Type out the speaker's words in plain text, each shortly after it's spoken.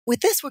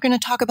With this, we're going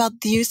to talk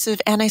about the use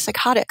of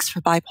antipsychotics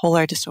for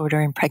bipolar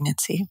disorder in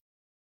pregnancy.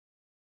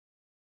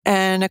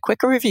 And a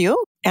quick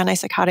review,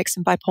 antipsychotics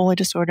and bipolar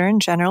disorder in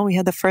general, we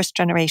have the first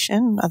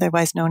generation,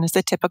 otherwise known as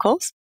the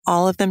typicals.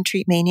 All of them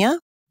treat mania,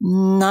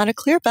 not a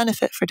clear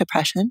benefit for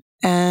depression,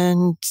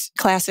 and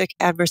classic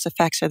adverse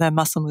effects are the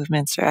muscle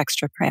movements or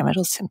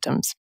extrapyramidal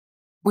symptoms.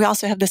 We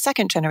also have the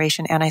second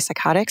generation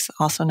antipsychotics,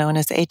 also known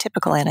as the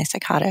atypical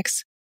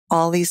antipsychotics.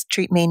 All these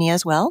treat mania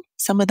as well.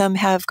 Some of them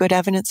have good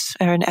evidence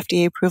or an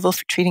FDA approval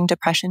for treating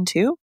depression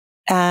too.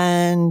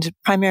 And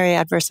primary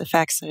adverse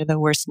effects are the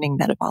worsening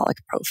metabolic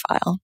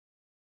profile.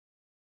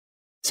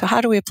 So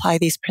how do we apply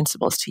these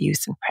principles to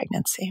use in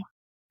pregnancy?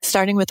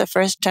 Starting with the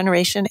first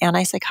generation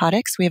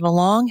antipsychotics, we have a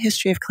long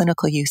history of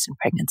clinical use in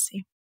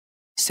pregnancy.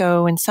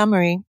 So in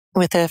summary,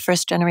 with the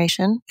first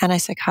generation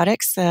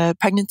antipsychotics, the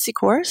pregnancy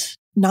course,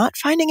 not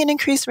finding an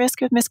increased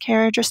risk of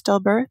miscarriage or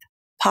stillbirth,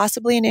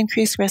 possibly an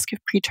increased risk of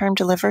preterm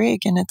delivery.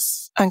 Again,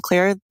 it's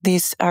unclear.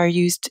 These are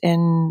used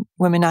in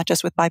women not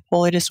just with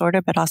bipolar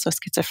disorder, but also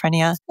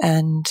schizophrenia,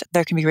 and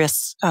there can be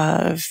risks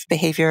of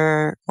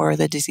behavior or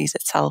the disease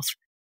itself.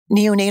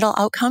 Neonatal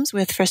outcomes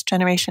with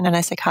first-generation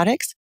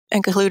antipsychotics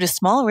include a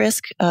small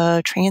risk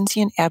of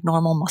transient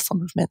abnormal muscle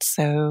movements,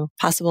 so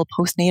possible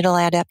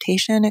postnatal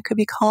adaptation, it could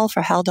be called,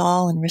 for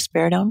Haldol and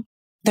risperidone.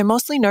 They're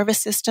mostly nervous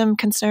system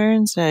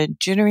concerns,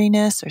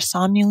 jitteriness or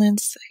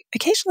somnolence,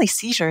 occasionally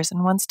seizures,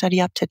 in one study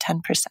up to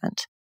 10%.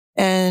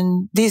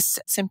 And these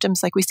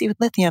symptoms, like we see with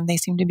lithium, they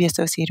seem to be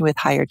associated with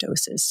higher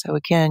doses. So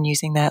again,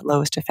 using that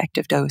lowest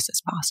effective dose as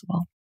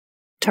possible.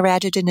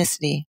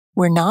 Teratogenicity.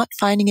 We're not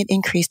finding it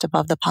increased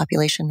above the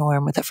population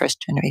norm with the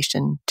first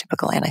generation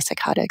typical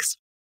antipsychotics.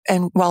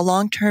 And while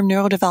long-term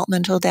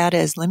neurodevelopmental data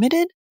is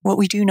limited, what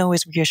we do know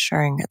is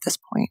reassuring at this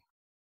point.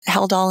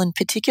 Haldol in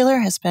particular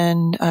has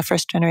been a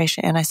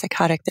first-generation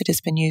antipsychotic that has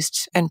been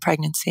used in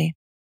pregnancy.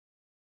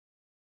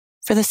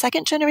 For the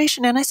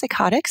second-generation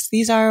antipsychotics,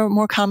 these are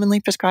more commonly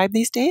prescribed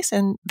these days,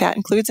 and that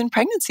includes in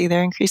pregnancy.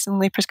 They're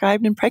increasingly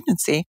prescribed in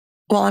pregnancy.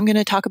 While I'm going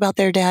to talk about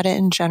their data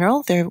in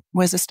general, there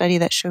was a study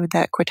that showed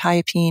that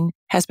quetiapine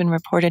has been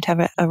reported to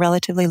have a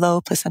relatively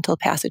low placental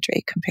passage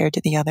rate compared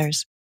to the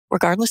others.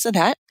 Regardless of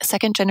that,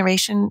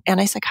 second-generation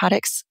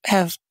antipsychotics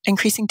have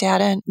increasing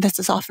data, and this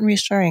is often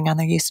reassuring on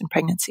their use in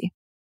pregnancy.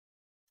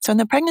 So in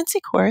the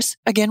pregnancy course,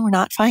 again, we're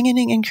not finding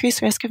an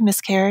increased risk of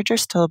miscarriage or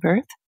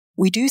stillbirth.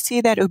 We do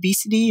see that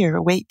obesity or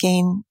weight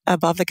gain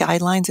above the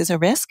guidelines is a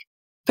risk,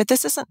 but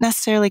this isn't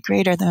necessarily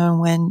greater than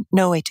when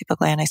no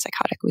atypical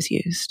antipsychotic was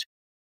used.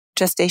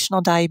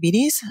 Gestational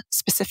diabetes,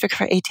 specific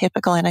for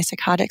atypical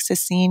antipsychotics, is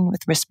seen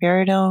with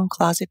risperidone,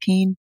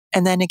 clozapine,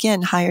 and then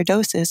again, higher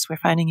doses, we're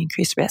finding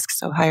increased risk.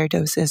 So higher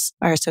doses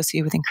are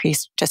associated with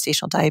increased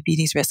gestational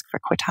diabetes risk for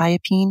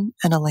quetiapine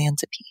and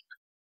olanzapine.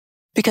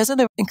 Because of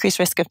the increased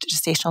risk of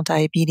gestational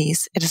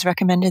diabetes, it is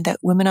recommended that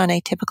women on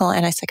atypical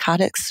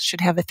antipsychotics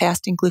should have a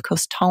fasting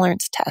glucose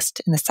tolerance test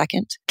in the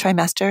second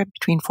trimester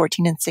between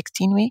 14 and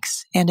 16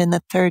 weeks, and in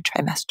the third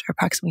trimester,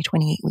 approximately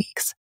 28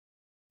 weeks.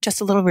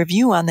 Just a little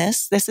review on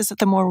this. This is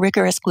the more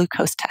rigorous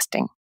glucose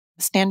testing.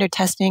 The standard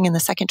testing in the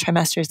second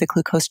trimester is the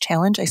glucose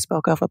challenge I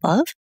spoke of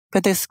above,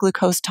 but this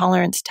glucose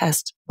tolerance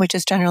test, which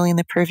is generally in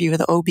the purview of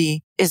the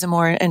OB, is a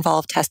more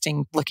involved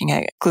testing looking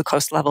at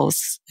glucose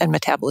levels and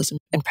metabolism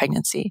in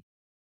pregnancy.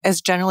 Is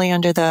generally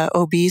under the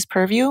OB's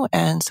purview.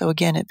 And so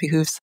again, it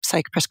behooves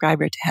psych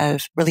prescriber to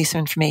have release of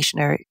information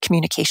or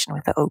communication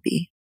with the OB.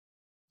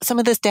 Some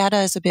of this data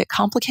is a bit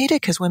complicated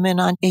because women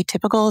on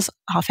atypicals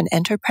often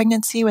enter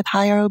pregnancy with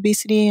higher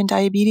obesity and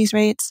diabetes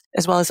rates,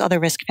 as well as other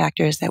risk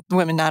factors that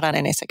women not on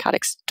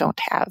antipsychotics don't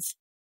have.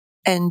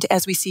 And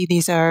as we see,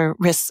 these are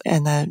risks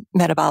in the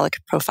metabolic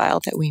profile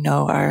that we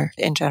know are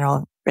in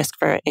general risk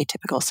for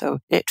atypical. So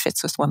it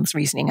fits with one's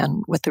reasoning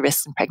on what the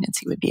risks in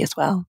pregnancy would be as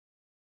well.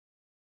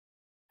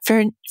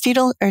 For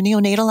fetal or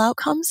neonatal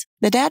outcomes,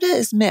 the data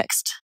is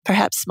mixed,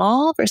 perhaps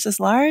small versus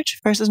large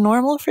versus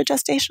normal for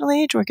gestational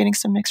age. We're getting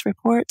some mixed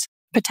reports,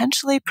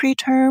 potentially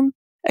preterm.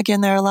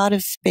 Again, there are a lot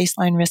of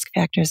baseline risk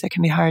factors that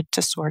can be hard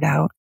to sort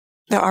out.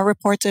 There are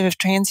reports of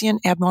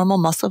transient abnormal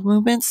muscle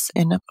movements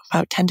in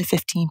about 10 to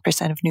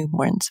 15% of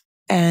newborns.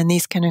 And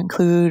these can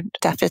include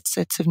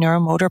deficits of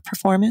neuromotor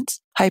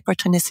performance,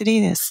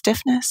 hypertonicity, the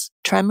stiffness,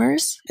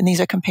 tremors, and these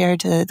are compared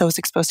to those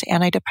exposed to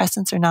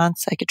antidepressants or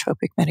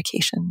non-psychotropic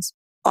medications.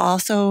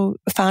 Also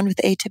found with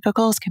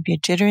atypicals can be a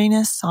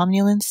jitteriness,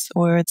 somnolence,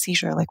 or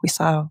seizure like we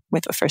saw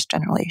with the first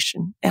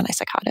generation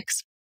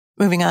antipsychotics.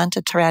 Moving on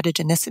to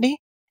teratogenicity.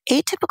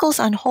 Atypicals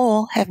on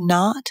whole have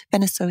not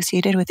been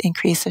associated with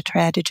increase of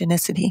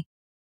teratogenicity.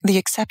 The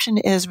exception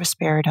is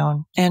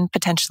risperidone and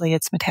potentially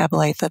its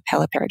metabolite, the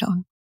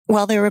paliperidone.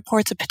 While there are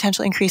reports of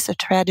potential increase of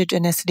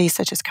teratogenicity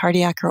such as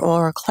cardiac or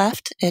oral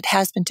cleft, it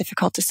has been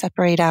difficult to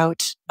separate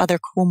out other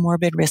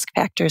comorbid risk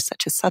factors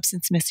such as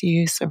substance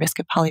misuse or risk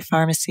of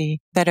polypharmacy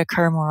that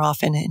occur more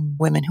often in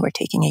women who are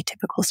taking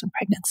atypicals in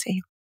pregnancy.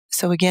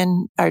 So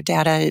again, our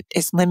data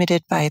is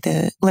limited by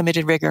the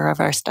limited rigor of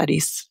our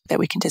studies that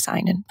we can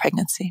design in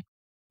pregnancy.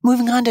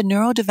 Moving on to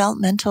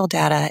neurodevelopmental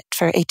data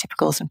for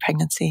atypicals in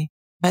pregnancy.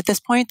 At this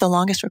point, the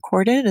longest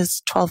recorded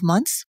is 12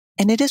 months,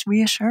 and it is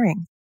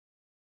reassuring.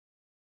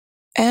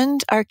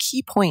 And our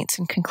key points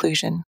in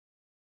conclusion.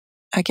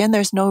 Again,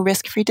 there's no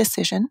risk-free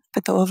decision,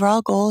 but the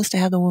overall goal is to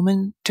have the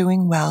woman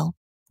doing well.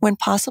 When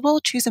possible,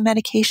 choose a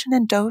medication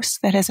and dose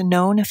that has a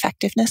known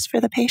effectiveness for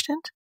the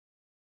patient.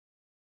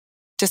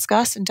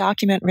 Discuss and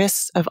document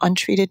risks of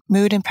untreated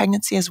mood in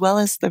pregnancy as well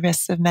as the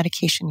risks of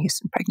medication use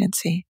in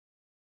pregnancy.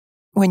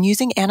 When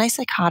using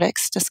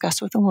antipsychotics,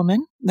 discuss with a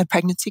woman the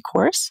pregnancy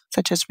course,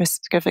 such as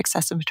risk of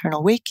excessive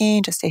maternal weight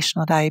gain,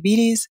 gestational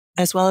diabetes,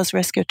 as well as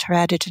risk of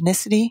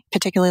teratogenicity,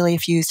 particularly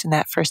if used in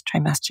that first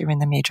trimester when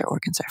the major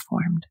organs are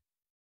formed.